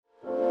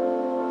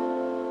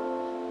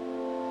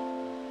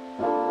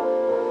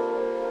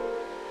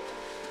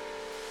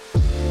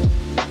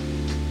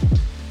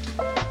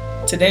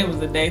Today was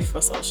the day for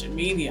social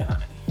media,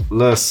 honey.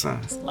 Listen.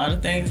 A lot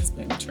of things has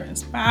been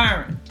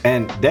transpiring.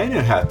 And they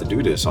didn't have to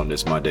do this on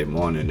this Monday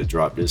morning to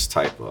drop this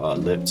type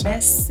of lip tint.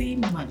 Messy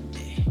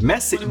Monday.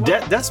 Messy.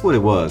 That's what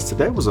it was.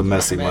 Today was a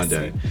messy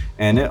Monday,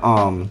 and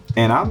I'm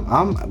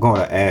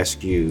going to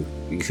ask you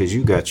because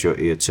you got your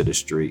ear to the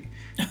street,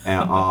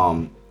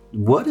 and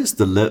what is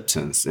the lip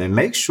tints? And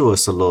make sure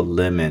it's a little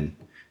lemon,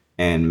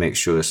 and make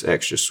sure it's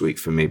extra sweet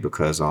for me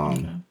because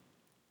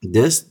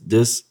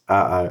this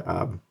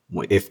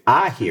if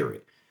I hear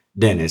it,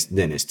 then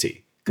it's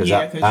tea. Because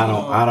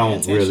I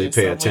don't really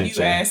pay attention.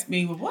 When you ask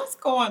me, well, what's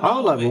going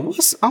on?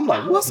 What's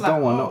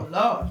going on?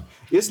 Lord.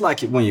 It's like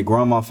when your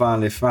grandma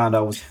finally found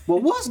out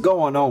what's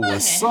going on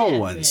with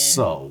so and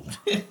so.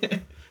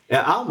 And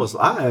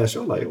I asked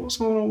her like, what's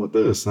going on with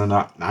this? And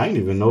I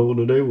didn't even know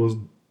that they was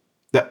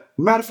that.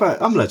 Matter of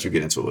fact, I'm gonna let you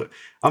get into it.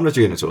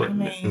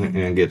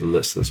 And get the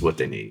listeners what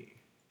they need.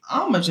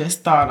 I'm gonna just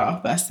start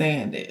off by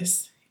saying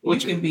this: you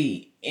could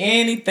be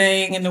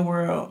anything in the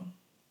world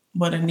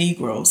but a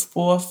Negro's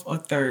fourth or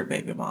third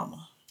baby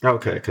mama.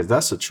 Okay, because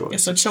that's a choice.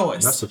 It's a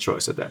choice. That's a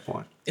choice at that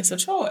point. It's a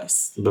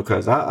choice.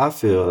 Because I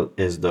feel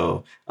as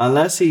though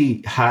unless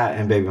he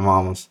hiding baby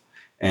mamas,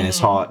 and it's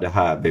hard to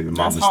hide baby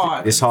mamas. That's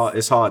hard.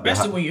 It's hard.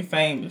 Especially when you're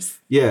famous.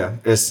 Yeah,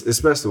 it's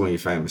especially when you're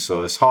famous.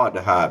 So it's hard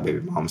to hide baby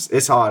mamas.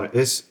 It's hard.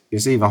 It's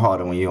even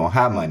harder when you don't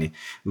have money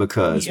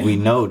because we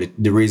know that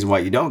the reason why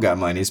you don't got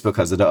money is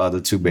because of the other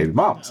two baby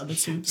mamas. The other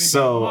two, three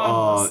so, baby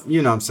mamas.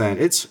 You know what I'm saying?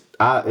 It's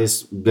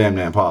damn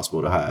near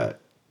impossible to hide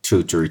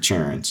 2-3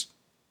 children.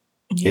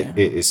 Yeah.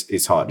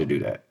 It's hard to do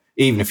that,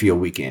 even if you're a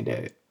weekend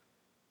dad.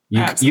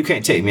 You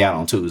can't take me out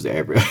on Tuesday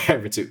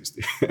every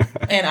Tuesday.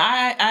 And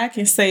I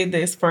can say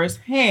this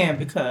firsthand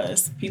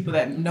because people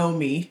that know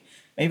me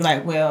may be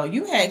like, well,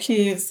 you had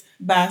kids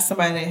by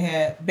somebody that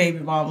had baby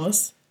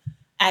mamas.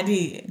 I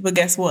did. But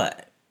guess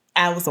what?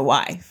 I was a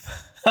wife.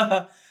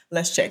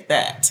 Let's check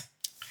that.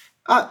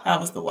 I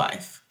was the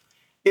wife.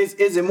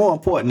 Is it more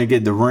important to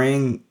get the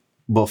ring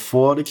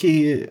before the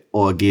kid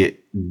or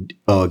get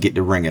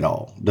the ring at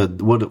all? I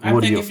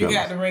think if you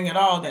got the ring at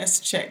all, that's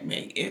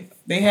checkmate. If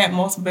they had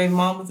multiple baby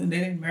mamas and they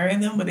didn't marry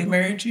them, but they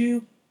married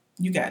you,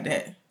 you got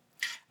that.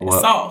 Well,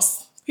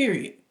 sauce,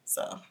 period.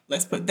 So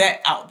let's put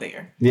that out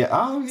there.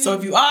 Yeah. So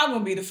if you are going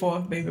to be the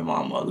fourth baby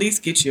mama, at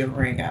least get you a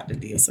ring out the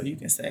deal so you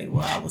can say,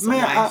 well, I was a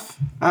wife.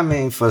 I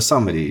mean, for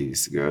some of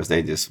these girls,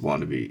 they just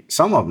want to be,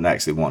 some of them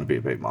actually want to be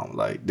a baby mama.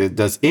 Like, did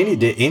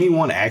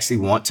anyone actually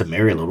want to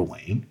marry Lil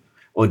Wayne?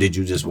 Or did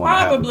you just want to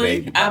have a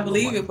baby? I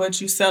believe it,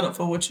 but you settled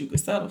for what you could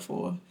settle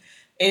for.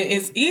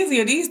 It's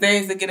easier these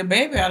days to get a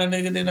baby out of a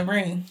nigga than a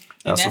ring.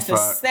 And that's a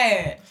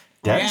sad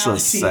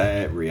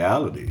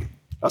reality.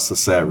 That's a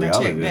sad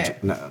reality.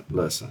 Now,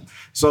 listen.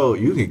 So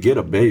you can get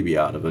a baby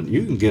out of it.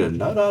 You can get a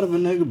nut out of a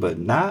nigga, but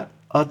not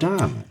a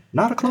diamond.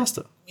 Not a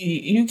cluster.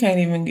 You can't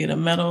even get a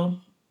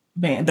metal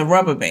band, the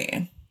rubber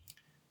band.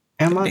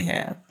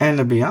 And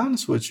to be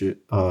honest with you,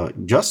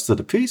 just to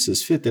the piece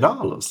is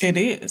 $50. It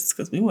is,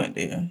 because we went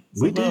there.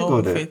 We did go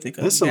there.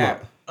 It's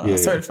a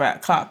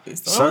certified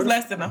copies. So it was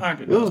less than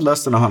 $100. It was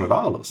less than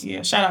 $100.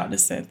 Yeah, shout out to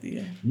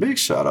Cynthia. Big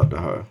shout out to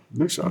her.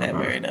 That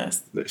married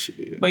us. That she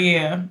did. But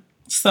yeah,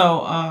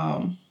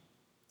 so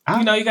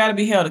you got to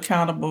be held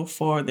accountable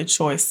for the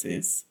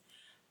choices.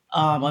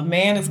 A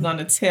man is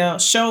going to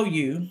show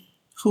you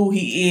who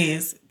he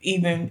is,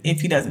 even if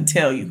he doesn't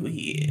tell you who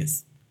he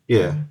is.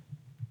 Yeah.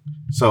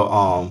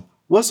 So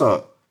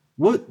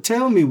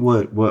tell me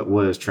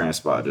what has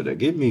transpired today.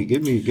 Give me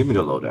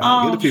the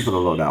lowdown. Give the people the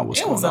lowdown. What's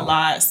going on? It was a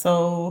lot.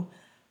 So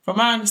from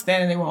my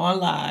understanding, they were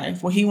on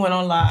live. Well, he went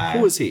on live.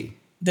 Who is he?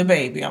 The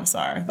Baby, I'm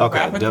sorry.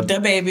 Okay.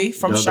 The Baby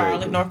from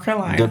Charlotte, North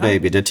Carolina. The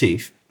Baby, the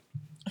teeth.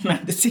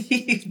 Not the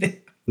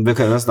teeth.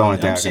 Because that's the only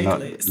thing I can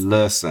know.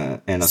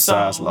 Listen, in a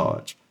size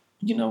large.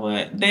 You know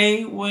what?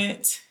 He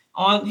went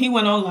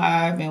on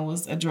live and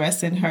was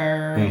addressing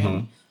her.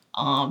 Mm-hmm.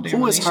 Their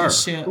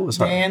relationship. Who was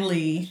her? Dan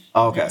Lee.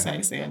 Okay. That's how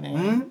you say her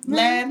name.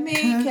 Let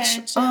me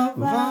catch a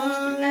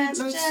vibe. Let's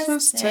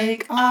just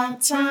take our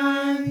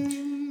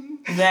time.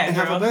 That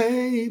girl. Have a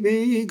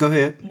baby. Go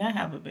ahead. Not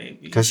have a baby.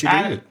 Because she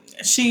did.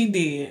 She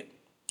did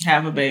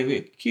have a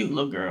baby. Cute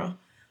little girl.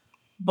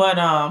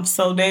 But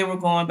so they were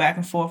going back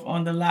and forth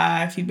on the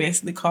live. He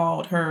basically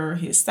called her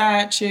his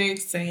side chick,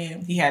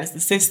 saying he had his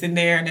assistant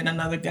there and then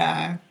another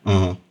guy.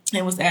 Mm-hmm.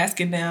 And was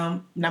asking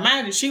them. Now,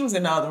 mind you, she was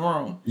in the other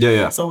room.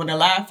 Yeah. So when the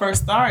live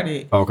first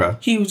started,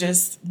 he was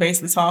just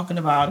basically talking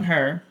about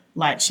her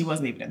like she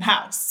wasn't even in the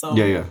house. So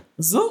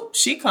zoop,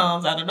 she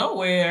comes out of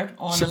nowhere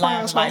on the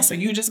live. Like, so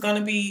you just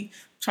gonna be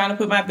trying to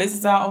put my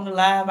business out on the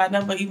live? I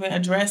never even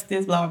addressed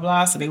this, blah, blah,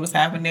 blah. So they was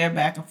having their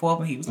back and forth,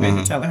 and he was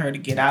basically telling her to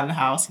get out of the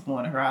house. He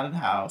wanted her out of the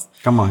house.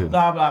 Come on here.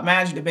 Blah, blah.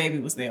 Mind you, the baby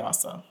was there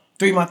also.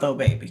 3-month-old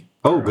baby.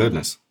 Oh,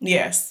 goodness.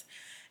 Yes.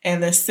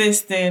 And the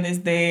assistant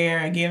is there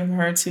and giving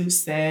her 2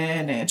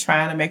 cents and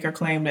trying to make her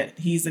claim that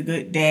he's a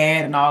good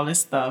dad and all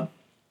this stuff.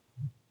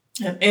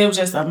 And it was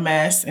just a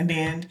mess. And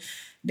then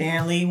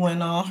Dan Lee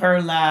went on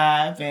her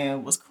live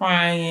and was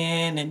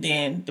crying, and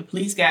then the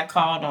police got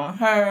called on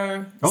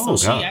her. Oh,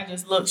 so God. I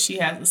just looked, she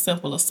has a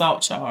simple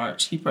assault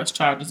charge. He pressed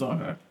charges on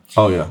her.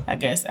 Oh, yeah. I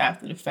guess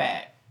after the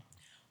fact.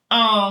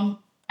 I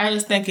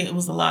just think it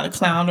was a lot of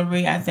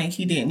clownery. I think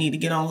he didn't need to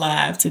get on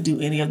live to do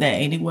any of that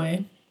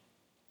anyway.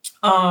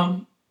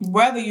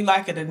 Whether you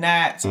like it or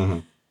not,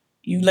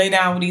 you lay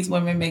down with these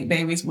women, make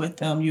babies with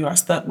them, you are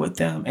stuck with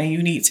them, and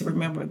you need to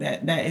remember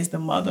that that is the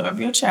mother of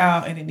your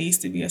child, and it needs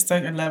to be a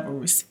certain level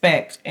of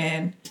respect,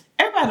 and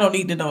everybody don't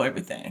need to know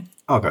everything.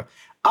 Okay.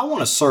 I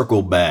want to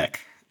circle back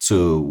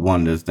to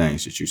one of the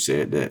things that you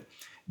said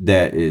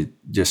that it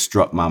just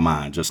struck my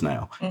mind just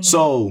now.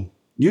 So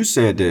you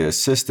said the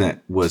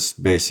assistant was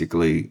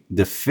basically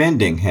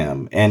defending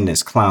him in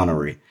this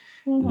clownery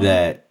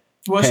that...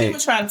 Well, she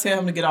was trying to tell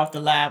him to get off the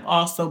live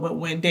also, but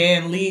when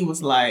Dan Lee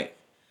was like,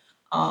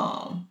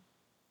 I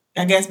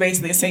guess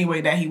basically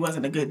insinuating that he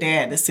wasn't a good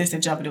dad, the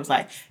assistant jumped in and was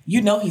like,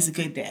 you know he's a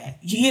good dad.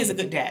 He is a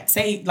good dad.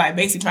 Say, like,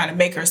 basically trying to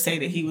make her say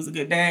that he was a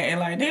good dad. And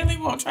like, Dan Lee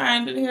wasn't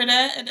trying to hear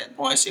that. At that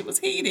point, she was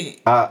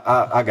heated.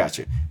 I got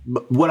you.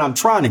 But what I'm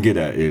trying to get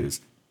at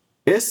is,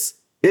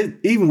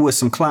 even with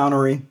some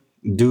clownery,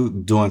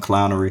 doing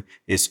clownery,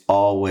 it's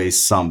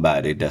always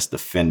somebody that's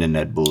defending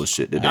that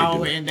bullshit that they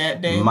do. In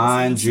that day,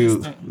 mind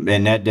you,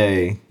 in that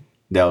day,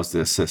 that was the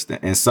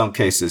assistant. In some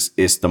cases,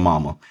 it's the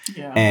mama.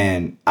 Yeah.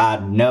 And I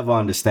never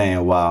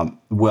understand why.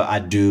 Well, I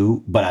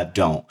do, but I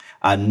don't.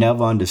 I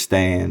never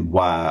understand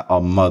why a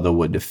mother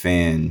would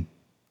defend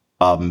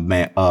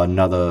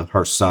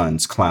her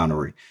son's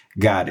clownery.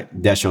 Got it.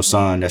 That's your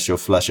son. That's your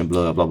flesh and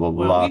blood. Blah blah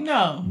blah. Well, we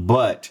know.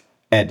 But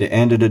at the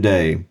end of the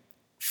day,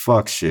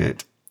 fuck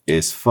shit.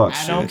 It's fuck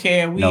shit. I don't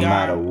care. No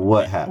matter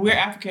what happens. We're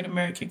African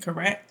American,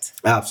 correct?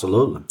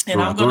 Absolutely.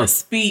 And I'm going to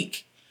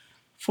speak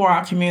for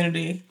our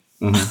community.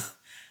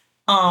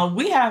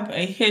 We have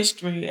a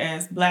history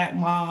as Black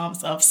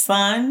moms of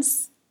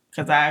sons,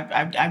 because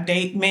I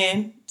date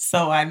men,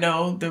 so I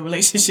know the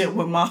relationship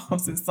with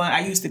moms and sons.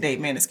 I used to date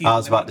men. I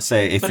was about to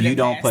say, if you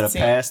don't put a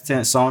past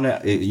tense on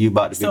it, you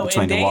about to be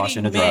between the wash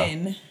and the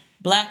dry.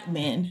 Black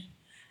men,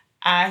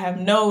 I have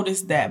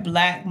noticed that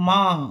Black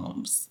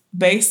moms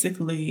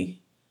basically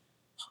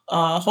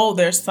hold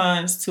their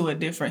sons to a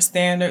different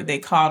standard. They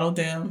coddle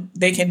them.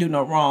 They can do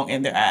no wrong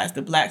in their eyes.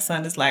 The Black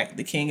son is like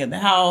the king of the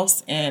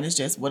house, and it's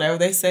just whatever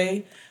they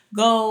say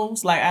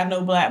goes. Like, I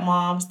know Black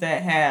moms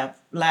that have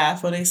lied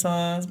for their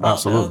sons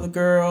about the other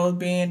girls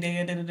being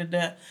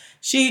there.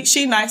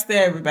 She nice to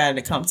everybody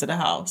that comes to the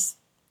house.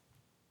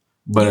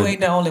 But you ain't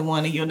the only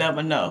one, and you'll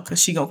never know,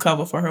 because she gonna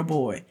cover for her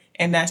boy,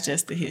 and that's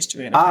just the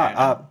history.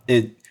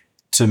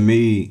 To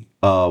me,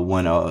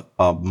 when a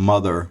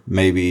mother,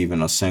 maybe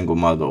even a single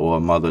mother or a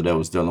mother that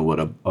was dealing with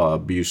a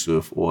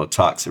abusive or a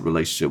toxic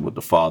relationship with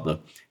the father,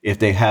 if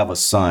they have a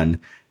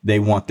son, they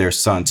want their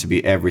son to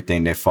be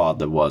everything their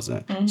father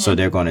wasn't. So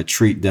they're going to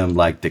treat them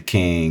like the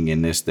king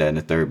and this, that, and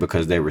the third,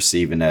 because they're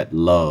receiving that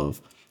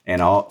love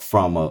and all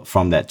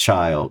from that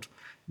child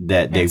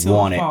that they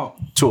wanted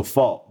to a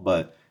fault,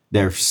 but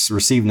they're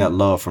receiving that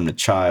love from the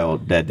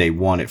child that they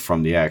wanted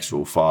from the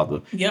actual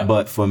father. Yep.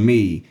 But for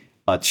me,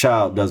 a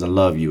child doesn't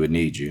love you, it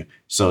needs you.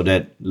 So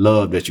that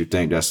love that you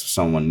think, that's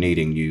someone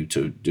needing you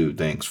to do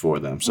things for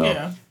them.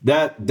 So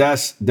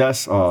that's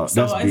BS.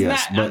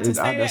 Not,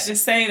 to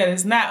say that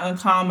it's not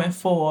uncommon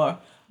for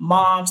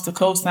moms to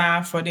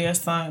co-sign for their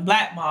son,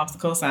 Black moms to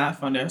co-sign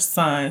for their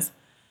sons'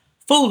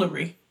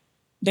 foolery.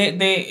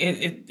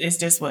 It's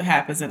just what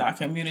happens in our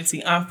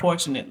community,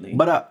 unfortunately.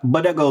 But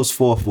that goes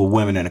forth for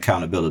women and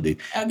accountability.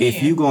 Again,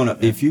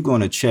 if you're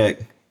gonna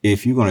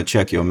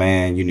check your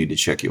man, you need to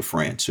check your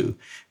friend too,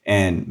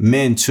 and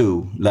men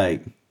too.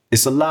 Like,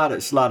 it's a lot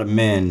of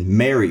men,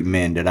 married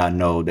men that I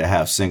know that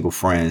have single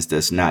friends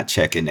that's not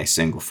checking their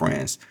single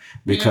friends,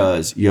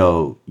 because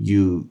you're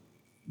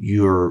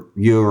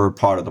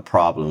part of the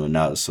problem and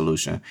not a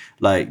solution.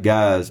 Like,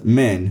 guys,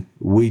 men,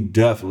 we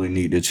definitely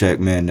need to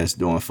check men that's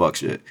doing fuck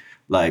shit.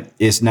 Like,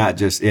 it's not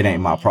just, it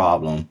ain't my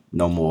problem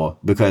no more,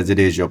 because it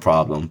is your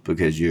problem,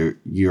 because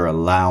you're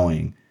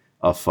allowing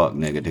a fuck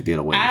nigga to get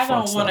away with fuck stuff.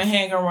 I don't want to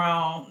hang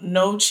around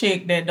no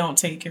chick that don't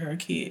take care of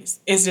kids.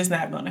 It's just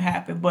not going to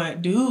happen.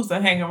 But dudes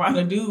that hang around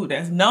a dude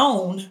that's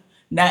known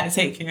not to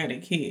take care of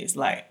their kids.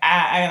 Like,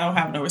 I don't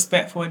have no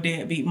respect for a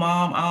deadbeat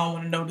mom. I don't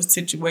want to know the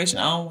situation.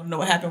 I don't want to know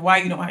what happened. Why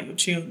you don't have your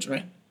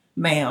children,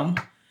 ma'am?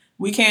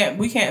 We can't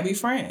be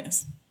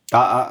friends.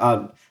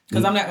 Because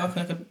I'm not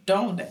going to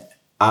condone that.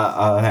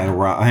 I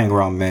hang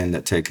around men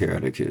that take care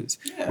of their kids,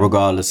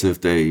 regardless if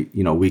they,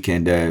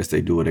 weekend dads,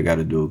 they do what they got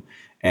to do,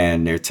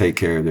 and they take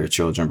care of their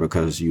children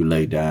because you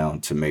lay down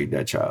to make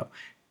that child.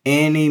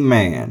 Any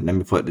man, let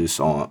me put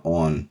this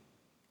on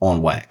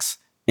wax.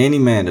 Any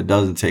man that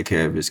doesn't take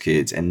care of his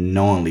kids and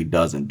knowingly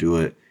doesn't do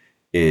it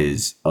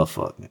is a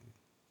fuck nigga.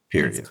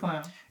 Period. It's a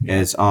clown.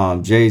 As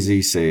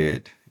Jay-Z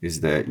said,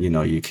 is that,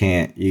 you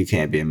can't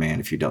be a man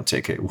if you don't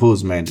take care.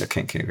 Who's a man that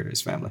can't take care of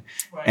his family?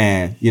 Right.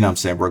 And, what I'm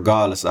saying,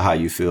 regardless of how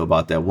you feel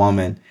about that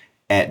woman,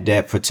 at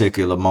that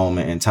particular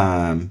moment in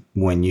time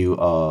when you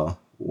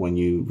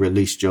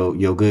released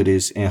your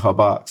goodies in her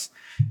box,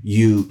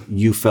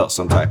 you felt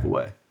some type of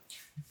way.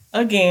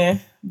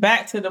 Again,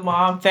 back to the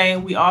mom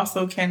thing. We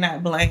also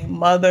cannot blame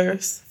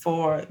mothers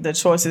for the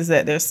choices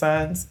that their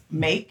sons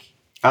make.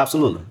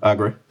 Absolutely, I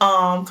agree.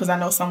 Because I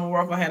know Summer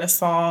Walker had a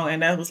song,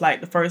 and that was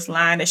like the first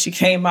line that she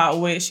came out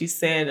with. She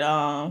said,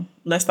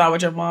 "Let's start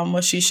with your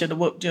mama. She should have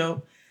whooped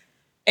your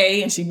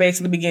A," and she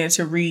basically began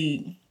to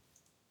read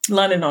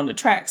London on the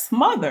Track's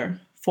mother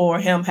for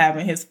him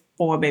having his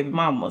 4 baby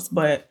mamas.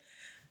 But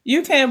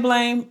you can't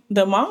blame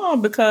the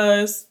mom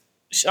because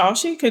all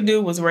she could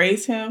do was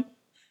raise him.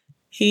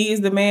 He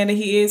is the man that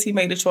he is. He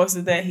made the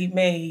choices that he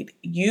made.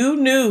 You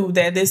knew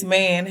that this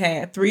man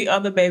had 3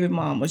 other baby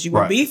mamas. You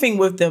were beefing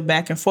with them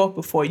back and forth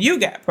before you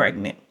got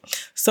pregnant.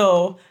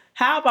 So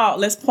how about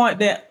let's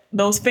point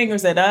those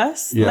fingers at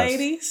us,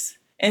 ladies,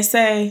 and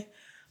say,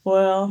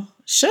 well,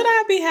 should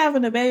I be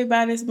having a baby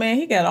by this man?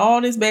 He got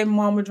all this baby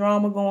mama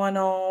drama going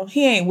on.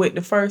 He ain't with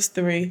the first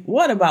 3.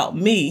 What about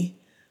me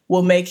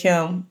will make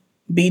him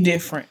be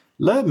different?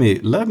 Let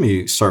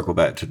me circle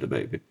back to the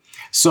baby.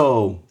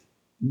 So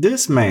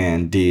this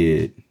man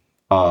did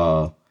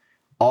all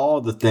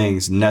the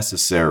things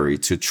necessary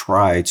to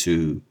try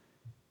to,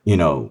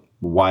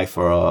 wife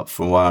her up.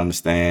 From what I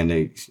understand,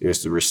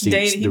 it's the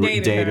receipts. He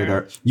dated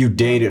her. You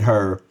dated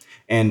her.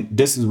 And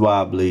this is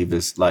why I believe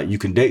it's like you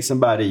can date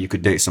somebody, you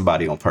could date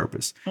somebody on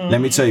purpose. Mm-hmm.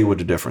 Let me tell you what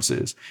the difference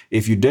is.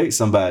 If you date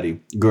somebody,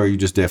 girl, you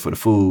just there for the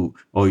food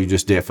or you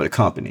just there for the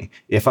company.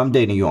 If I'm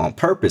dating you on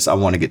purpose, I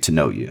want to get to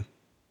know you.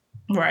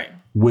 Right.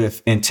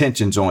 With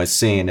intentions on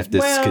seeing if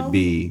this could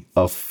be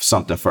of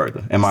something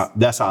further.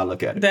 That's how I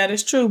look at it. That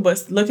is true.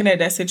 But looking at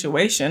that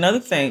situation, another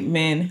thing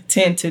men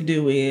tend to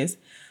do is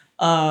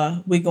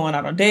we going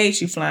out on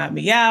dates, you flying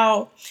me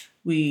out.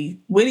 We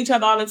with each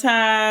other all the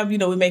time. We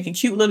making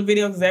cute little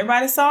videos because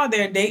everybody saw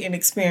their dating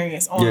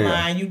experience online.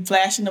 Yeah. You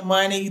flashing the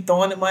money, you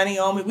throwing the money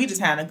on me. We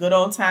just had a good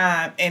old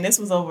time. And this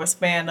was over a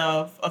span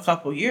of a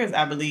couple of years,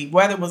 I believe,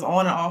 whether it was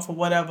on or off or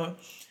whatever.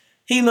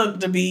 He looked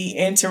to be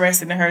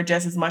interested in her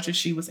just as much as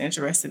she was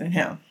interested in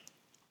him.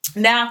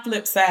 Now,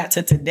 flip side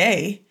to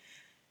today,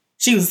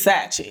 she was a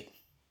side chick.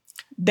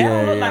 That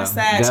don't look like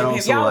side chick.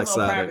 If y'all was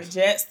on private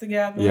jets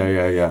together.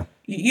 Yeah.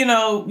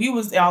 You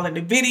was all in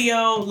the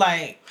video,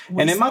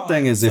 and then my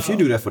thing is, if you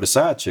do that for the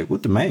side chick,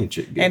 what the main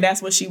chick get? And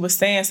that's what she was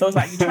saying. So it's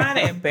like you're trying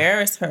to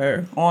embarrass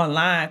her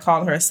online,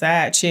 calling her a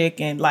side chick,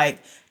 and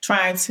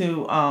trying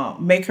to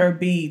make her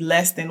be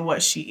less than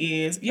what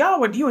she is. You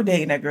were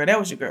dating that girl. That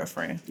was your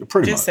girlfriend.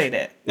 Pretty much. Just say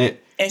that. Yeah.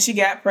 And she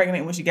got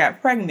pregnant. When she got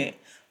pregnant,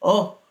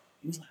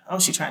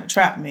 she trying to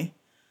trap me.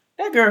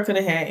 That girl could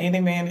have had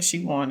any man that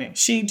she wanted.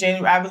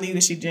 I believe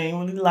that she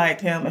genuinely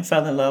liked him and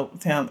fell in love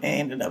with him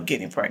and ended up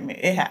getting pregnant.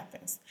 It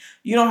happens.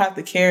 You don't have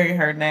to carry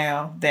her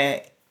now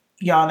that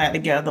y'all not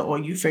together or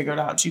you figured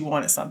out you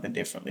wanted something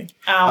differently.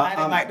 I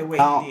didn't like the way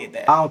he did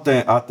that.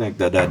 I think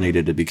that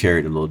needed to be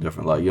carried a little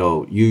different. Like,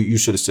 yo, you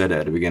should have said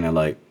that at the beginning.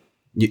 Like,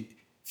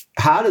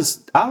 I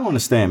don't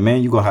understand,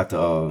 man. You're going to have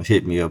to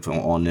hit me up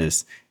on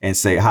this and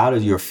say, how do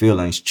your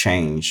feelings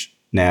change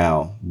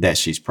now that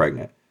she's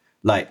pregnant?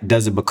 Like,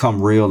 does it become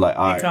real? Like,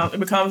 all right. It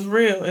becomes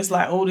real. It's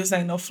like, oh, this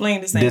ain't no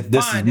fling. This ain't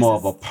This is more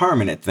of a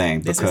permanent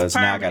thing because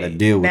now I got to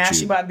deal with you. Now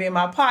she about to be in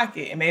my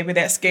pocket, and maybe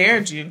that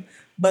scared you.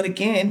 But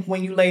again,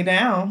 when you lay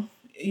down,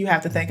 you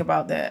have to think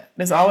about that.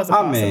 There's always a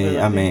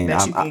possibility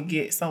that you can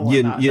get someone.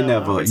 You're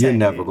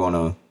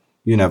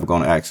never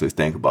gonna actually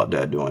think about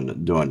that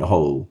during the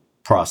whole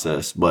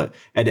process. But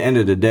at the end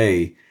of the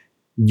day,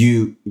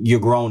 you're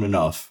grown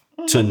enough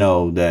to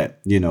know that,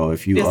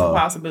 if you a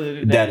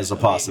possibility that is a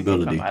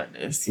possibility.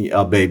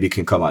 A baby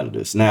can come out of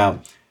this.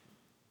 Now,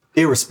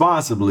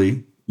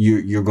 irresponsibly,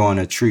 you're going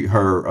to treat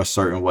her a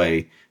certain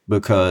way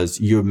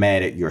because you're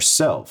mad at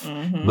yourself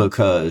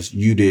because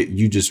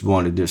you just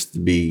wanted this to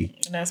be.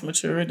 And that's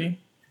maturity.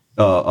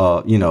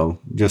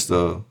 Just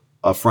a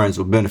friends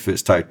with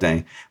benefits type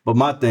thing. But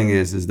my thing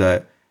is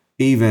that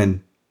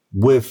even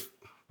with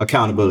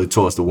accountability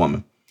towards the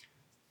woman,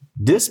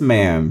 this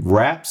man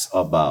raps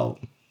about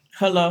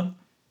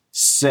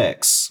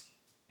sex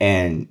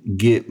and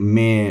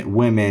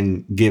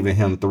women giving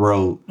him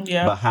throat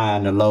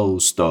behind the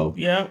Lowe's store.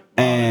 Yep.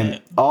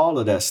 And all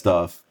of that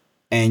stuff.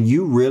 And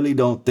you really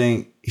don't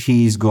think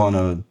he's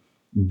gonna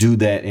do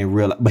that in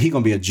real life? But he's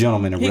gonna be a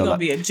gentleman in real life.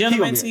 He's gonna be a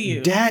gentleman to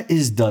you. That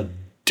is the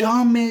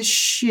dumbest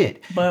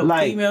shit. But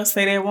females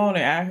say they want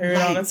it. I heard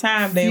all the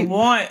time. They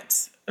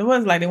want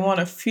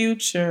a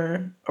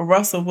future, a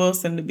Russell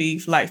Wilson to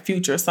be like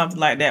Future or something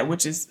like that,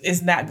 which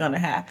is not gonna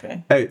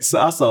happen. Hey, so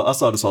I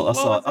saw this whole.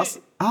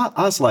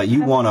 I was like,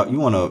 you want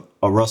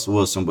a Russell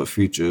Wilson but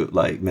Future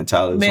like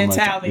mentality or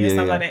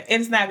something like that.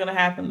 It's not gonna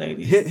happen,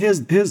 ladies.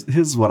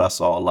 Here's what I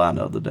saw online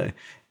the other day.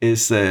 It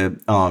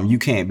said, you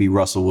can't be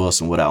Russell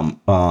Wilson without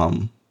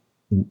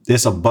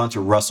there's a bunch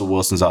of Russell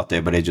Wilsons out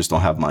there, but they just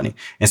don't have money.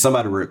 And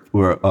somebody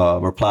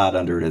replied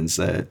under it and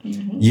said,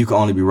 you can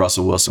only be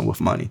Russell Wilson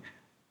with money.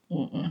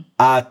 Mm-mm.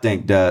 I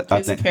think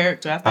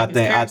character. I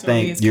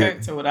think his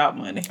character without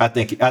money. I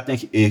think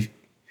if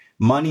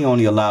money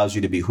only allows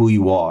you to be who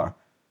you are,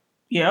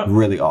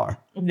 really are.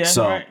 That's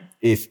right.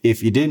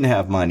 if you didn't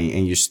have money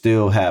and you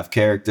still have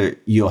character,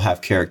 you'll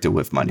have character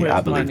with money. I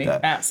believe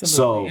that. Absolutely.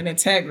 So, and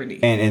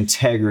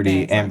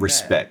integrity. And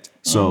respect.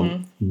 That.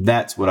 So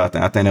that's what I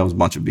think. I think that was a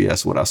bunch of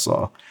BS what I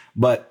saw.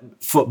 But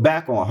for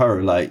back on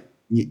her, like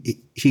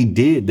he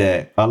did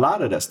that. A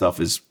lot of that stuff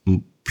is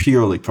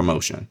purely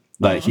promotion.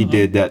 Like he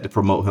did that to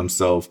promote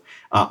himself.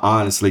 I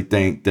honestly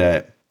think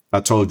that I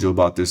told you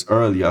about this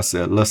earlier. I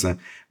said, listen,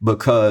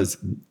 because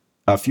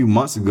a few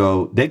months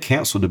ago they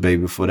canceled the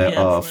baby for that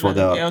for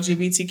the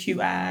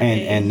LGBTQI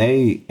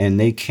and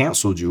they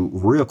canceled you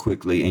real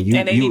quickly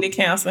and they need to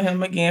cancel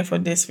him again for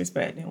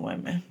disrespecting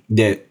women.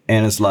 That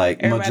and it's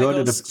like everybody majority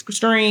of the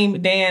stream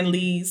Dan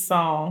Lee's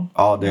song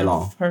all day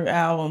long, her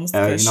albums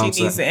because she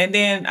needs it. And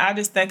then I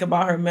just think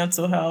about her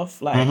mental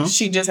health. Like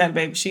she just had a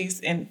baby. She's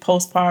in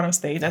postpartum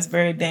stage. That's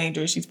very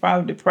dangerous. She's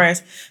probably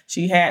depressed.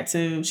 She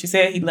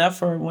said he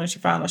left her when she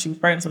found out she was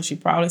pregnant, so she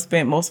probably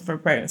spent most of her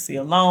pregnancy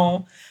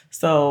alone.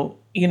 So,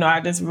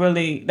 I just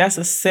really, that's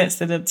a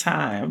sensitive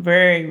time,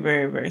 very,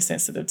 very, very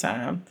sensitive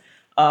time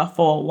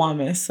for a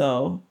woman.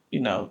 So,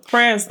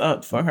 prayers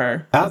up for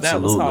her. Absolutely.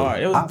 That was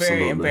hard. It was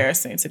very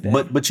embarrassing today.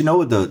 But you know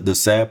what the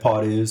sad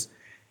part is?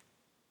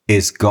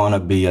 It's going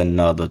to be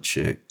another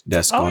chick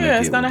that's going to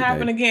get it's going to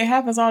happen again. It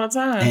happens all the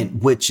time.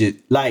 And this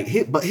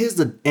is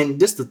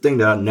the thing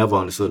that I never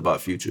understood about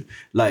Future.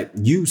 Like,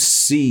 you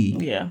see...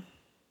 Yeah.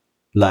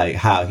 Like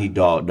how he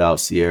dogged out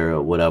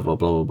Sierra, whatever,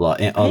 blah, blah, blah,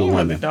 and other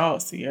women. He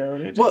dogged Sierra.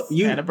 They just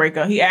had a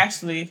breakup. He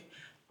actually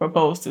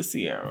proposed to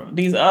Sierra.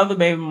 These other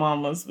baby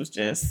mamas was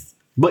just...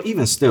 But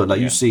even still, like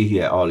you see he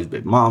had all these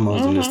baby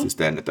mamas and this,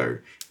 that, and the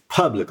third.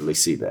 Publicly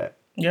see that.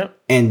 Yep.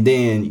 And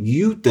then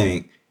you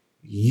think,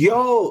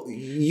 your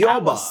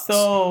boss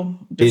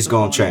is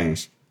going to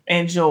change.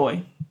 And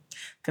Joy.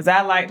 Because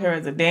I liked her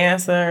as a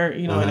dancer,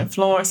 an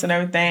influence and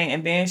everything.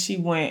 And then she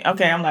went,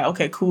 I'm like,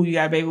 okay, cool, you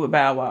got a baby with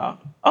Bow Wow.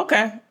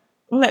 Okay.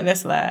 Let that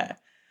slide.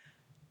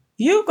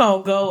 You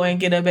gonna go and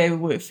get a baby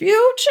with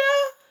Future?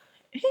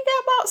 He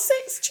got about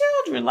 6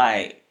 children.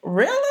 Like,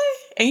 really?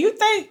 And you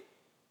think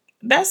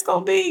that's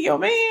gonna be your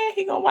man?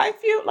 He gonna wife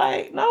you?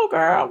 Like, no,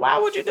 girl. Why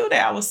would you do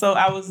that? I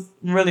was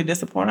really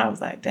disappointed. I was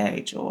like,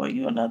 dang, Joy,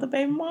 you another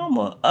baby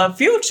mama.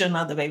 Future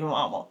another baby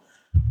mama.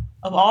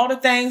 Of all the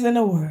things in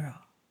the world.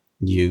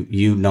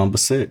 You number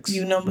 6.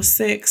 You number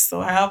 6. So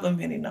however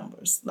many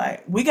numbers.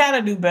 Like, we got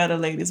to do better,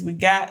 ladies. We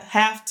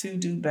have to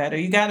do better.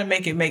 You got to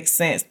make it make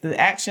sense. The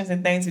actions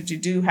and things that you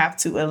do have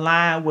to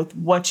align with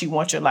what you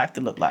want your life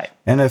to look like.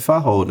 And if I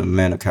hold the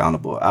men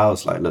accountable, I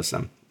was like,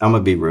 listen, I'm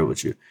going to be real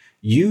with you.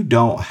 You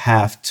don't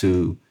have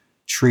to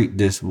treat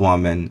this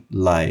woman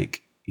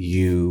like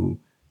you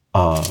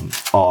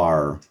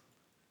are,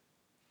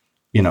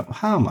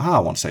 how I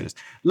want to say this.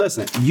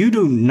 Listen, you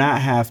do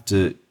not have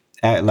to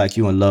act like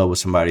you in love with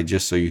somebody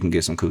just so you can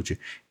get some coochie.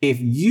 If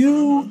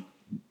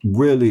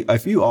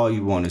all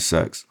you want is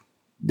sex,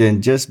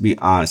 then just be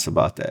honest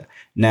about that.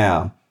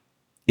 Now,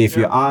 if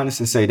you're honest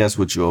and say that's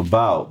what you're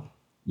about,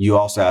 you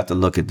also have to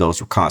look at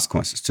those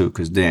consequences too.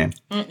 Because then,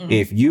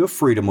 if you're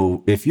free to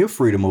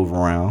move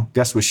around,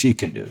 guess what she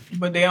can do?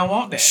 But they don't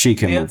want that. She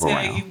can move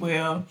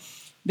around.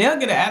 They'll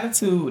get an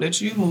attitude that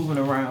you're moving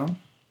around,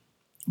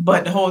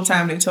 but the whole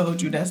time they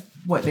told you that's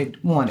what they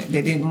wanted.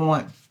 They didn't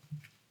want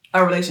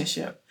a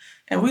relationship.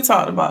 And we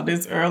talked about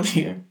this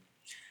earlier.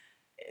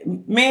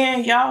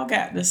 Man, y'all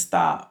got to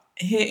stop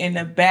hitting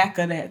the back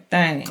of that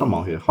thing. Come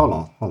on here.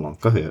 Hold on.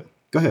 Go ahead,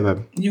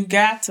 baby. You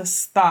got to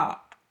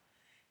stop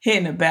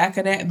hitting the back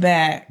of that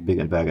back. Big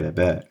in the back of that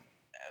back.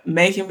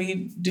 Making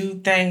me do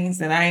things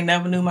that I ain't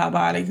never knew my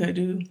body could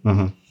do.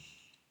 Mm-hmm.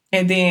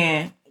 And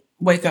then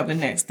wake up the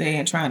next day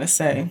and trying to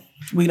say,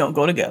 we don't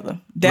go together.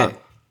 That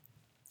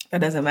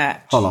doesn't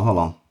match. Hold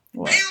on.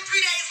 What?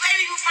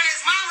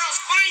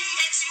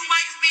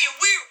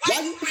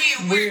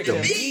 Weird to me.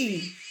 You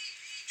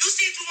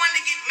see, if you wanted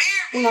to get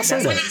married, when I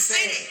say that,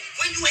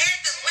 when you had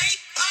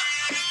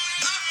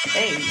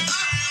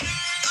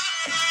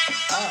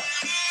up.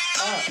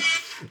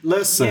 the leg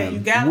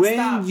Listen,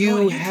 when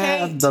you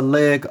have the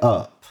leg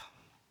up.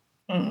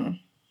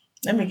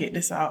 Let me get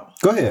this out.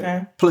 Go ahead,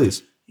 okay?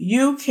 Please.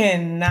 You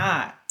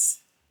cannot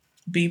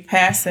be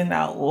passing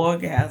out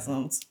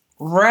orgasms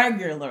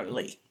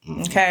regularly,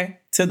 okay,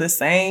 to the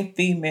same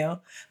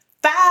female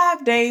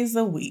 5 days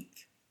a week.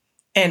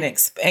 And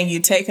you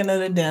taking her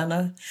to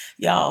dinner,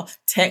 y'all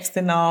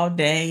texting all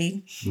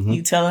day,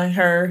 you telling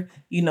her,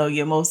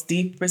 your most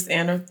deepest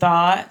inner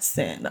thoughts,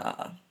 and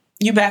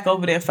you back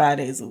over there 5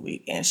 days a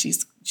week, and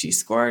she's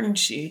squirting,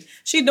 she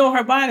doing,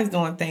 her body's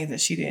doing things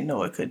that she didn't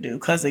know it could do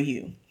because of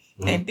you.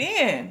 And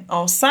then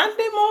on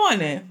Sunday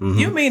morning,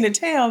 you mean to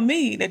tell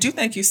me that you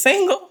think you're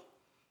single?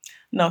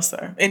 No,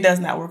 sir. It does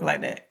not work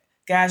like that.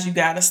 Guys, you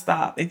got to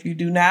stop. If you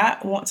do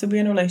not want to be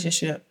in a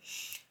relationship,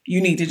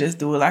 you need to just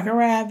do it like a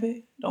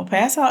rabbit. Don't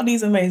pass out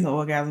these amazing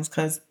orgasms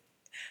because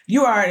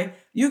you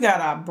got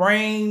our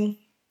brain.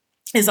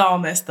 It's all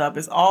messed up.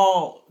 It's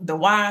all, the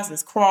wires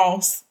is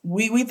crossed.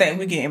 We think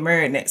we're getting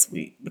married next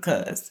week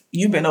because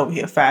you've been over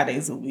here 5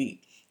 days a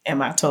week and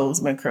my toes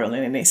been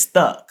curling and they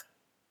stuck.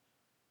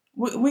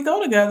 We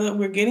go together.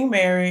 We're getting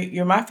married.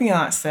 You're my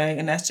fiance,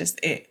 and that's just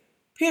it.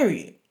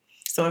 Period.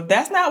 So if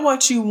that's not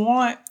what you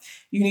want,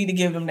 you need to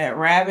give them that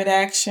rabbit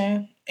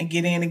action and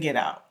get in and get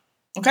out.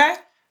 Okay?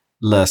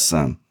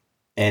 Listen,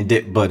 I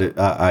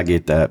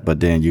get that, but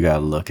then you got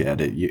to look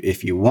at it.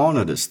 If you want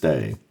her to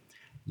stay,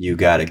 you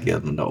got to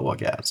give them the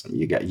orgasm.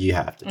 You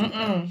have to do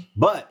that.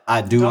 But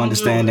I do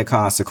understand the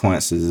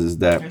consequences. Is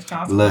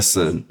that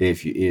listen,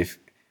 if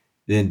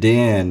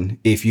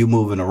you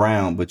moving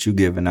around, but you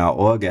giving out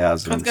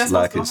orgasms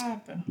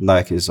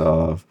like it's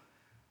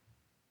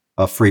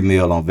a free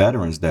meal on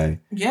Veterans Day.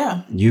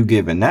 Yeah. You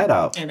giving that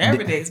out. And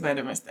every day is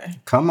Veterans Day.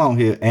 Come on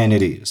here. And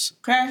it is.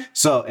 Okay.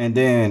 So, and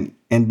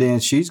then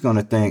she's going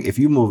to think, if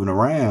you moving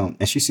around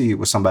and she see you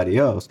with somebody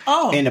else,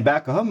 in the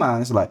back of her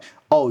mind, it's like,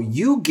 oh,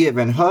 you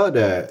giving her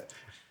that.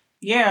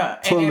 Yeah.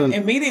 And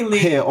immediately.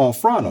 Hair on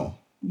frontal.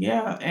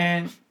 Yeah.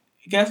 And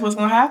guess what's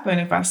going to happen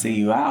if I see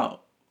you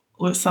out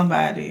with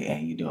somebody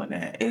and you doing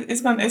that?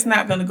 It's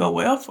not going to go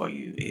well for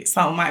you.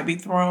 Something might be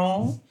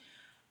thrown.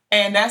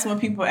 And that's when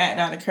people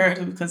act out of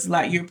character because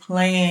like you're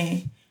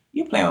playing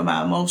with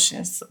my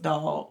emotions,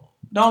 dog.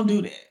 Don't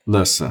do that.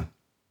 Listen,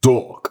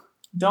 dog.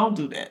 Don't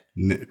do that.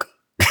 Nigga.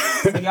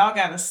 So y'all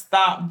gotta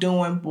stop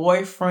doing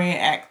boyfriend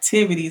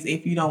activities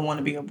if you don't want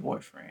to be a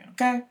boyfriend,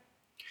 okay?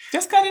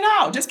 Just cut it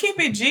out. Just keep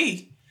it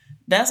G.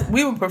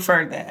 We would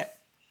prefer that.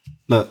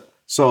 Look,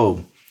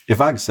 so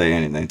if I could say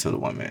anything to the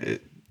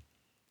women,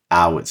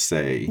 I would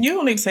say you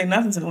don't need to say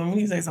nothing to the women. You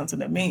need to say something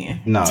to the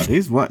men. No,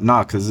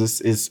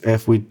 because it's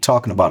if we're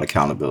talking about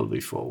accountability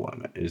for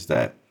women, is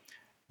that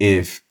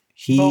if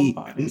he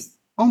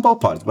on both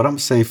parties, but I'm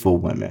saying for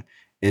women,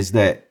 is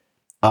that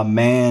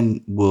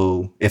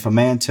if a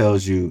man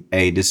tells you,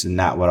 hey, this is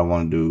not what I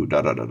want to do,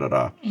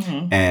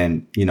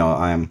 and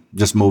I'm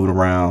just moving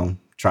around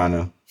trying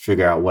to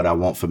figure out what I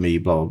want for me,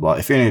 blah blah blah.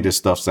 If any of this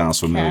stuff sounds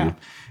familiar,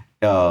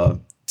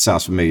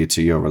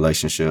 to your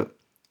relationship,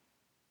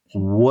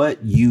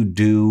 what you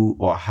do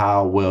or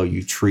how well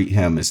you treat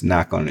him is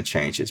not going to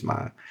change his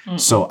mind.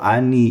 So I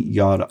need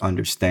y'all to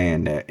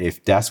understand that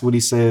if that's what he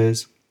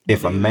says,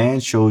 if a man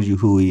shows you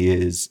who he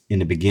is in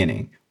the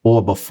beginning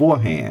or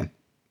beforehand,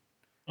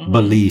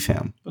 believe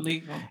him.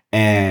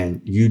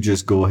 And you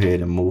just go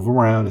ahead and move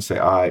around and say,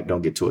 all right,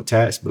 don't get too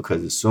attached,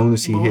 because as soon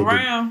as he get in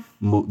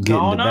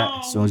the back,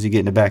 as soon as you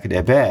get in the back of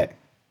that bag,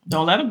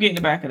 don't let him get in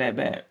the back of that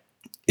bag.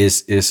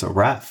 It's a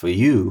wrap for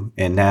you.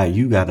 And now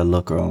you got to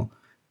look on.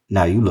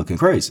 Now you looking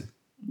crazy.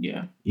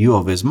 Yeah. You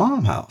over his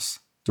mom's house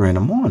 3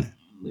 a.m.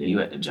 You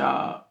at the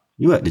job.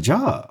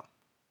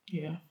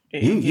 Yeah.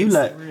 You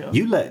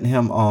let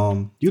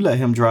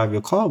him drive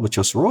your car with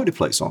your sorority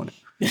place on it.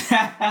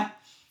 And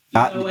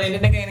the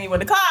nigga ain't even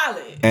went to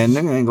college. And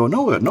nigga ain't go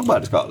nowhere.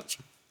 Nobody's college.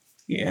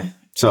 Yeah.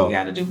 So you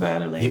gotta do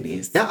better,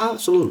 ladies. Yeah,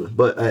 absolutely.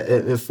 But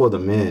and for the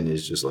men,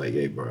 it's just like,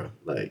 hey, bro,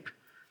 like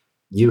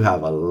you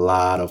have a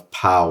lot of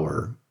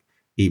power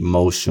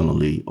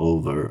emotionally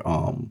over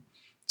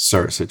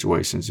certain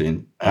situations.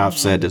 And I've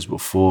said this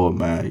before,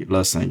 man.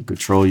 Listen, you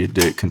control your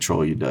dick,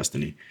 control your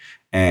destiny.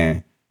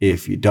 And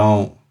if you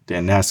don't,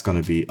 then that's going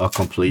to be a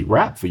complete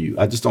wrap for you.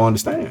 I just don't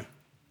understand.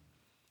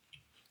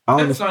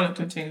 It's going to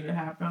continue to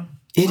happen.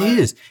 It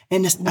is.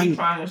 And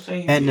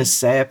the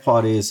sad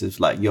part is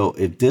like, yo,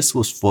 if this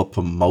was for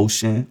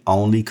promotion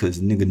only, because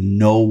nigga,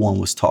 no one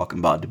was talking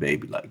about the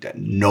baby like that.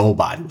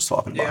 Nobody was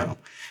talking about him.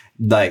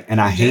 Like, and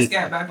I hate. Just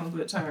got back on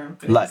good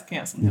terms. Like,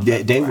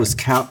 they was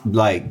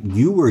like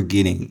you were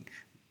getting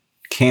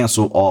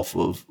canceled off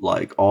of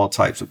like all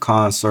types of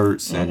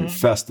concerts and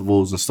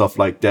festivals and stuff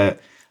like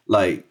that.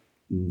 Like,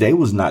 they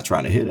was not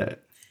trying to hit that.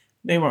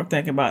 They weren't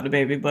thinking about the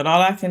baby. But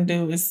all I can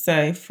do is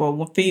say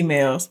for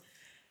females,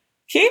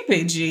 keep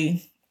it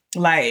G.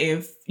 Like,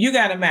 if you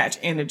got to match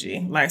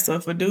energy. Like, so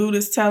if a dude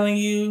is telling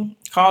you,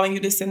 calling you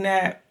this and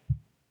that,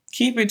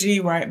 keep it G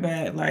right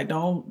back. Like,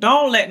 don't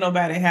let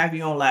nobody have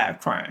you on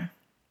live crying.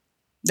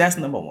 That's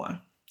number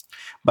one.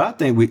 But I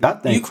think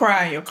you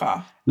cry in your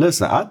car.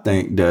 Listen, I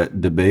think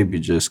that the baby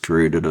just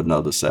created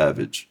another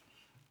savage.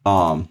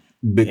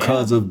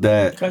 Because of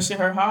that. Because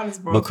her heart is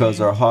broken. Because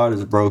her heart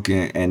is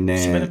broken, and then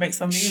she's gonna make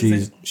some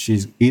music.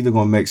 She's either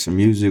gonna make some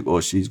music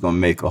or she's gonna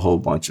make a whole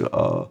bunch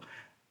of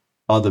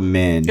other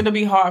men. It's gonna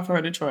be hard for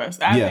her to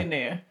trust. I've been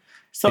there.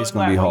 So it's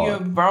like when you're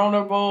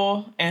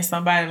vulnerable and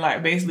somebody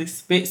like basically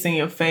spits in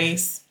your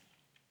face,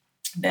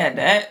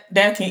 that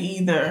can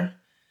either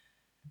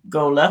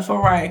go left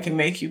or right. Can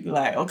make you be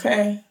like,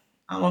 okay,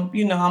 I'm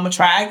gonna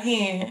try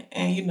again,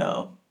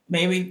 and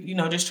maybe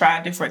just try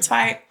a different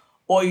type,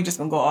 or you just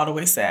gonna go all the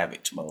way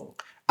savage mode.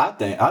 I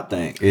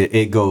think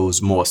it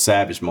goes more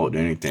savage mode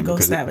than anything.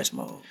 Savage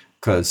mode.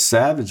 Because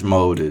savage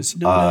mode is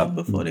do them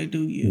before they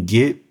do you.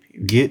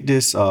 Get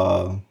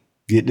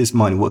this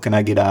money. What can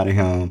I get out of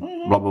him?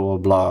 Blah blah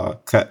blah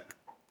blah.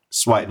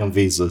 Swipe them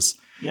visas.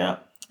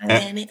 Yep. And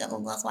then they go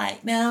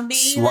swipe them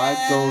visas.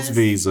 Swipe those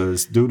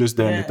visas. Do this,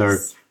 that, and the third.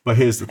 But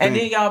here's the thing. And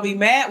then y'all be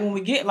mad when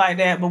we get like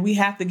that, but we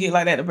have to get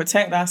like that to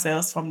protect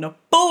ourselves from the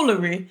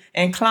foolery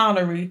and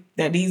clownery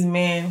that these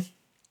men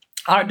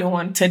are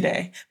doing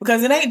today.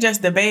 Because it ain't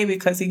just the baby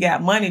because he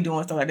got money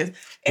doing stuff like this.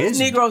 It's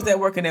Negroes that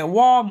working at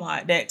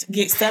Walmart that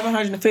get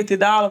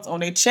 $750 on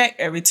their check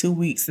every 2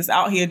 weeks that's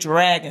out here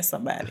dragging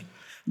somebody.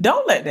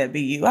 Don't let that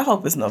be you. I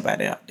hope it's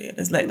nobody out there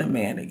that's letting a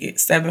man that get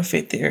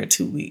 $750 every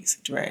 2 weeks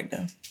drag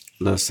them.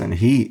 Listen,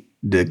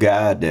 the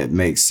guy that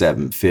makes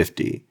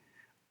 $750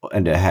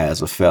 and that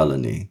has a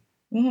felony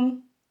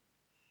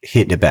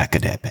hit the back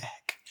of that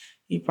back.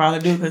 He probably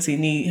do because he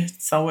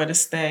needs somewhere to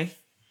stay.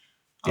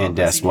 And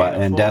that's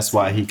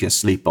why he can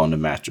sleep on the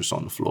mattress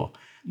on the floor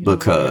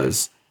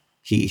because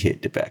he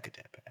hit the back of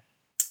that back.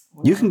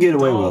 Well, you can get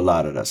away with a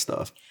lot of that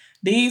stuff.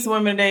 These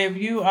women today, if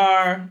you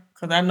are,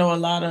 because I know a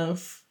lot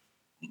of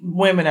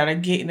women that are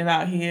getting it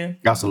out here.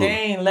 Absolutely.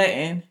 They ain't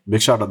letting.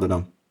 Big shout out to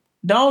them.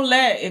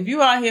 If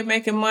you out here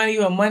making money,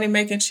 you a money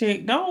making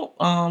chick, don't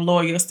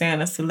lower your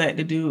standards to let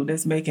the dude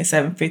that's making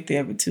 $750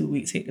 every 2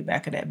 weeks hit the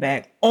back of that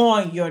back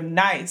on your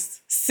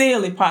nice,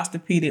 silly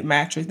Posturepedic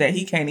mattress that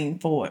he can't even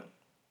afford.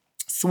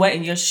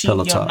 Sweating your sheet,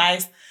 your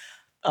nice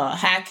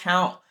high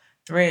count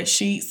thread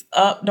sheets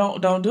up.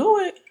 Don't do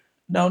it.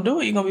 Don't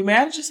do it. You're gonna be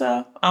mad at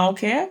yourself. I don't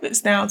care if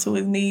it's down to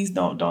his knees.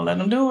 Don't let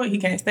him do it. He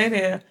can't stay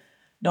there.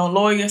 Don't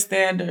lower your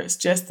standards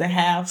just to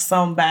have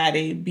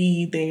somebody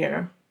be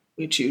there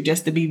with you,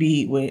 just to be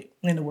beat with,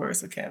 in the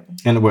words of Kevin.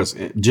 In the words,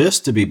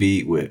 just to be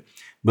beat with.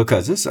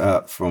 Because it's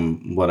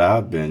from what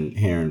I've been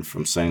hearing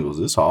from singles,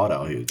 it's hard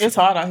out here. It's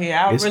hard out here.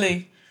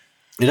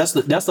 That's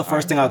the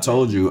first thing I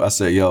told you. I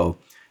said, yo,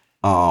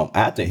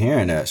 after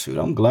hearing that shit,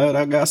 I'm glad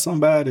I got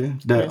somebody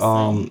that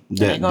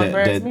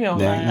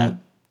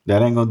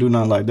that ain't gonna do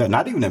nothing like that.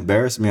 Not even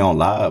embarrass me on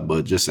live,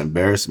 but just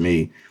embarrass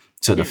me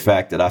to the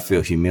fact that I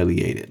feel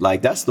humiliated.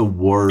 Like that's the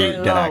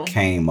word that I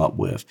came up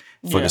with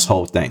for this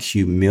whole thing.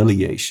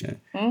 Humiliation.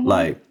 Mm-hmm.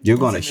 Like you're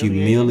gonna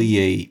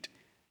humiliate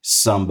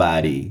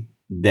somebody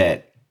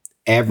that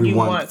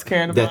everyone you once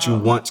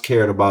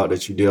cared about,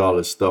 that you did all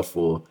this stuff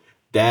for.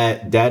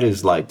 That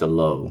is like the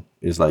low.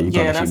 It's like you're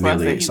gonna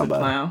humiliate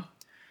somebody.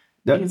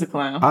 He's a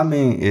clown. I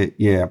mean,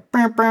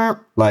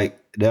 like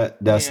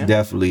that's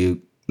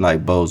definitely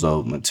like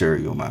bozo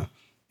material, man.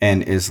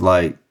 And it's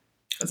like,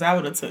 because I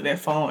would have took that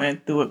phone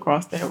and threw it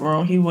across that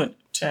room. He wouldn't,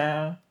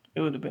 child.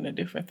 It would have been a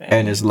different thing.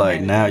 And it's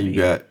like now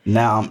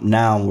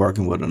I'm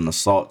working with an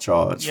assault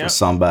charge for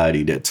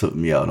somebody that took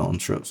me out on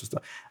trips and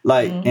stuff.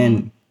 Like,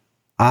 and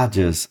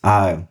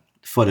I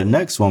for the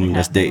next woman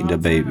that's dating the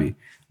baby,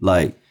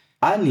 like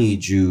I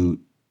need you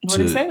to.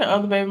 They say the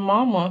other baby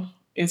mama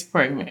is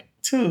pregnant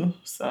too,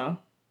 so.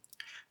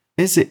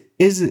 Is it?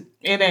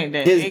 It ain't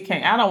that. It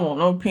can't. I don't want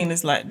no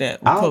penis like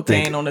that with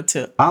cocaine on the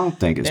tip. I don't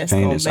think it's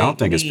penis. I don't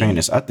think it's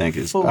penis. I think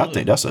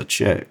that's a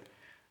check.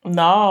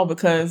 No,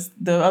 because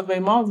the other baby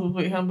mama was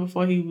with him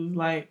before he was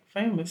like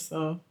famous.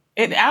 So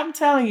I'm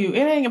telling you, it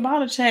ain't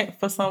about a check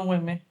for some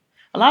women.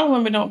 A lot of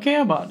women don't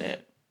care about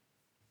that.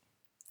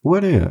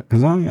 What is?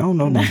 Because I don't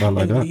know nobody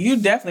like that. You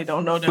definitely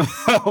don't know them.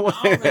 I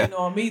don't really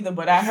know them either,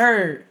 but I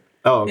heard.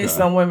 Oh, okay. There's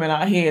some women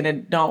out here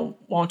that don't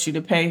want you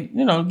to pay,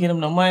 get them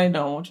no money,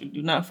 don't want you to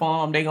do nothing for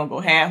them. They gonna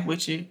go half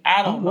with you.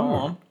 I don't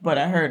know them, but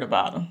I heard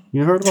about them.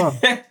 You heard about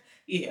them?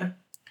 Yeah.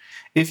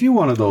 If you're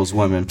one of those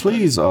women,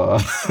 please,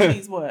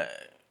 please what?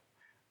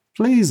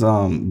 Please,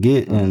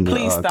 get in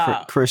the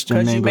stop, Christian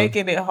because you're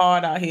making it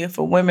hard out here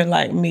for women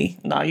like me.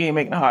 No, you ain't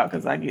making it hard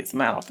because I get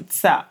smiled off the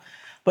top.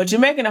 But you're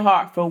making it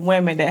hard for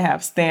women that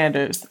have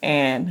standards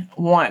and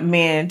want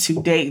men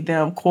to date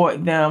them,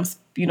 court them,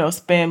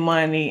 spend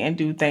money and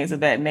do things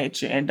of that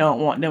nature, and don't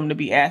want them to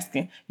be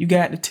asking, you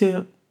got the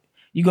tip?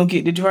 You gonna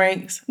get the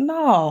drinks?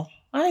 No,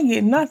 I ain't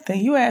getting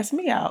nothing. You asked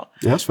me out.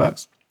 Yeah, that's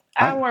facts.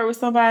 I worked with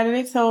somebody,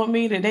 they told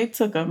me that they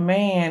took a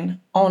man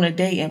on a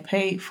date and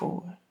paid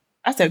for it.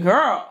 I said,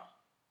 girl,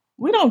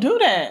 we don't do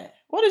that.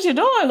 What is you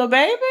doing, little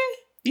baby?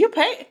 You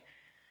pay.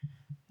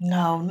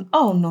 No.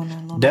 Oh, no.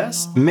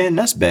 That's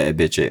bad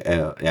bitch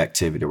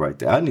activity right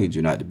there. I need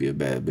you not to be a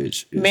bad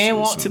bitch. Men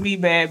want to be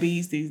bad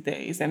bees these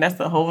days, and that's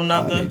a whole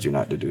nother. I need you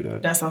not to do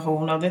that. That's a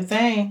whole nother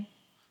thing.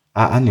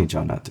 I need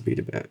y'all not to be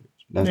the bad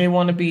bitch. They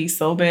want to be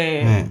so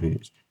bad. Bad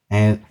bitch.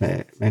 And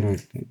bad.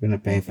 Gonna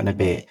pay for the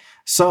bed.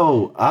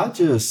 So I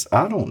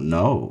don't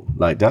know.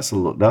 Like that's a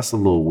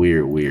little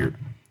weird.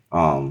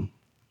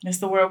 It's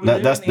the world we live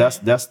in. That's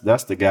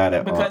the guy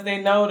that because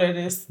they know that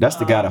it's that's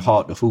the guy that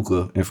hawked the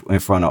hookah in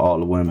front of all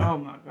the women. Oh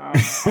my god!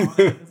 All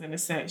the niggas in the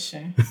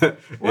section.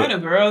 Where the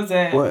girls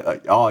at?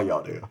 What all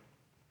y'all there?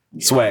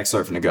 Yeah. Swag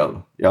surfing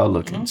together. Y'all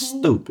looking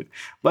stupid.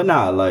 But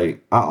nah,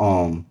 like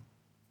I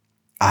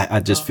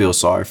just feel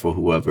sorry for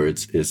whoever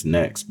it's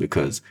next,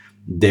 because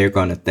they're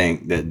gonna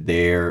think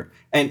that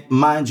and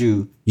mind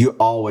you, you're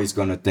always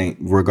gonna think,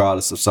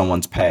 regardless of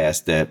someone's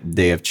past, that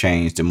they have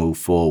changed and moved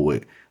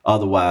forward.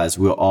 Otherwise,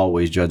 we'll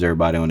always judge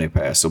everybody on their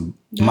past. So,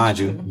 mind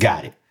you,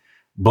 got it.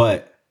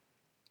 But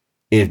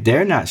if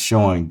they're not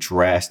showing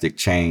drastic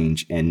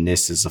change and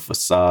this is a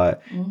facade,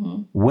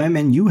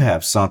 women, you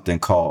have something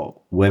called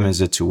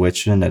women's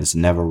intuition that is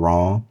never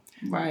wrong.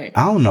 Right.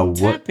 I don't know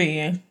what.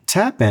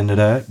 tap into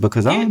that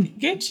because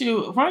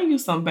run you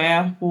some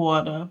bath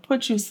water,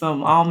 put you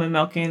some almond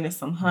milk in it,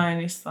 some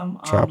honey, some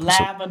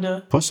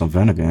lavender. Put some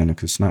vinegar in it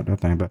because snap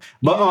that thing back.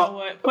 But you know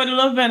what? Put a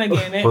little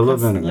vinegar in it. Put a little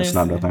vinegar,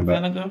 snap that thing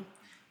back. Vinegar.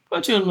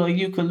 Put you a little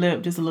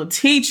eucalyptus, just a little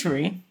tea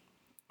tree.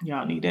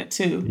 Y'all need that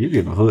too. You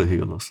giving hood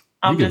healers.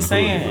 I'm just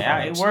saying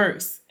it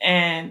works.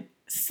 And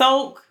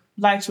soak,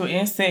 light your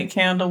incense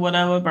candle,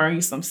 whatever, burn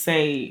you some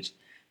sage.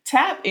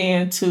 Tap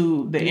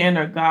into the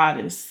inner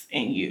goddess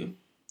in you.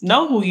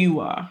 Know who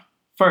you are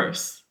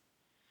first.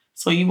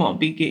 So you won't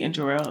be getting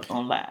drilled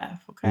on live.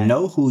 Okay.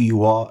 Know who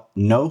you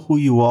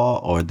are,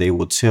 or they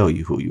will tell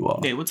you who you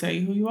are. They will tell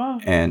you who you are.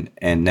 And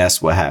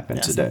that's what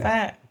happened today. A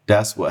fact.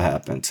 That's what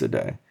happened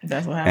today.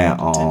 That's what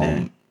happened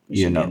today.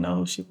 She didn't know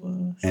who she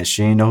was. And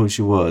she didn't know who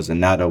she was. And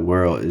now the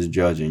world is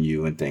judging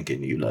you and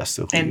thinking you less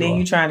of who you are. And then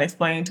you trying to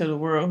explain to the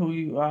world who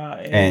you are.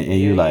 And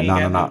you like, no,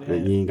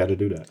 you ain't got to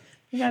do that.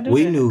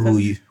 We knew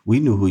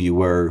who you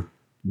were.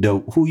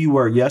 Who you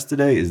were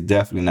yesterday is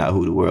definitely not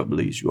who the world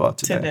believes you are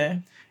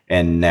today.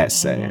 And that's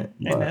sad.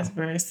 And that's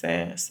very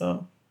sad.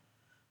 So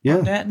yeah.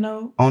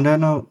 On that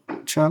note,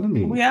 child,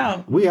 we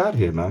out. We out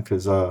here, man,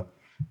 because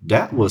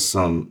that was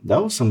some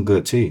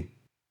good tea.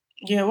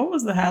 Yeah, what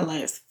was the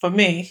highlights? For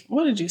me,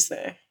 what did you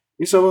say?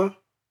 You said what?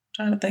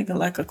 Trying to think of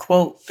like a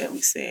quote that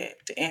we said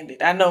to end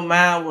it. I know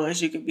mine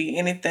was, you could be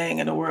anything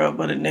in the world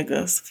but a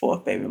nigga's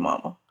fourth baby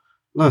mama.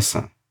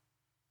 Listen.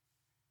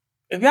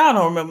 If y'all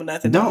don't remember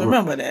nothing, don't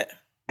remember that.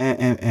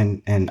 And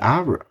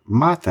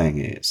my thing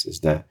is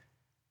that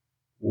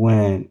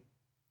when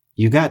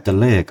you got the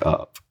leg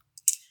up,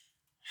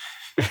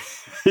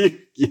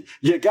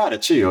 you gotta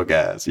chill,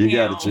 guys. You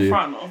gotta chill.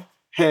 Frontal.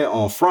 Head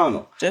on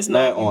frontal. Just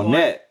not on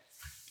net.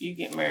 You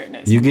get married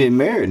next. You get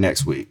married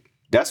next week.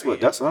 That's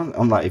what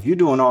I'm like. If you're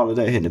doing all of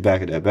that, hitting the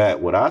back of that bat,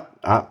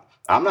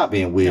 I'm not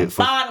being weird. The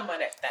bottom of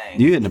that thing.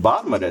 You hitting the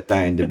bottom of that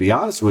thing. To be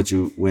honest with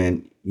you,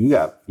 when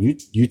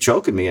you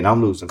choking me and I'm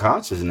losing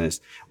consciousness,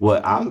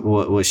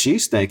 what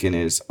she's thinking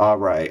is, all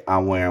right,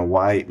 I'm wearing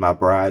white. My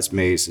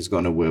bridesmaids is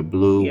gonna wear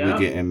blue. Yep. We're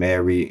getting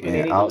married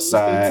and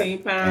outside.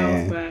 15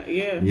 pounds,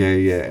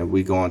 yeah. And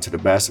we going to the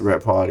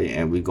bachelorette party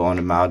and we going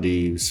to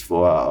Maldives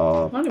for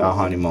our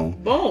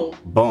honeymoon.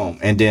 Boom.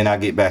 And then I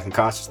get back in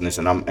consciousness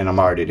and I'm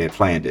already there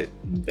planned it.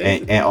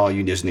 And all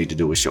you just need to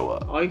do is show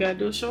up. All you gotta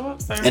do is show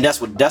up, sir. And that's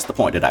the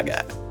point that I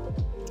got.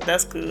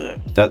 That's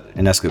good.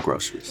 That's good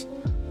groceries.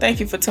 Thank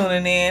you for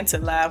tuning in to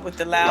Live with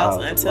the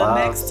Louds. Until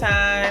next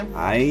time.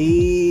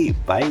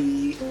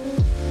 Bye.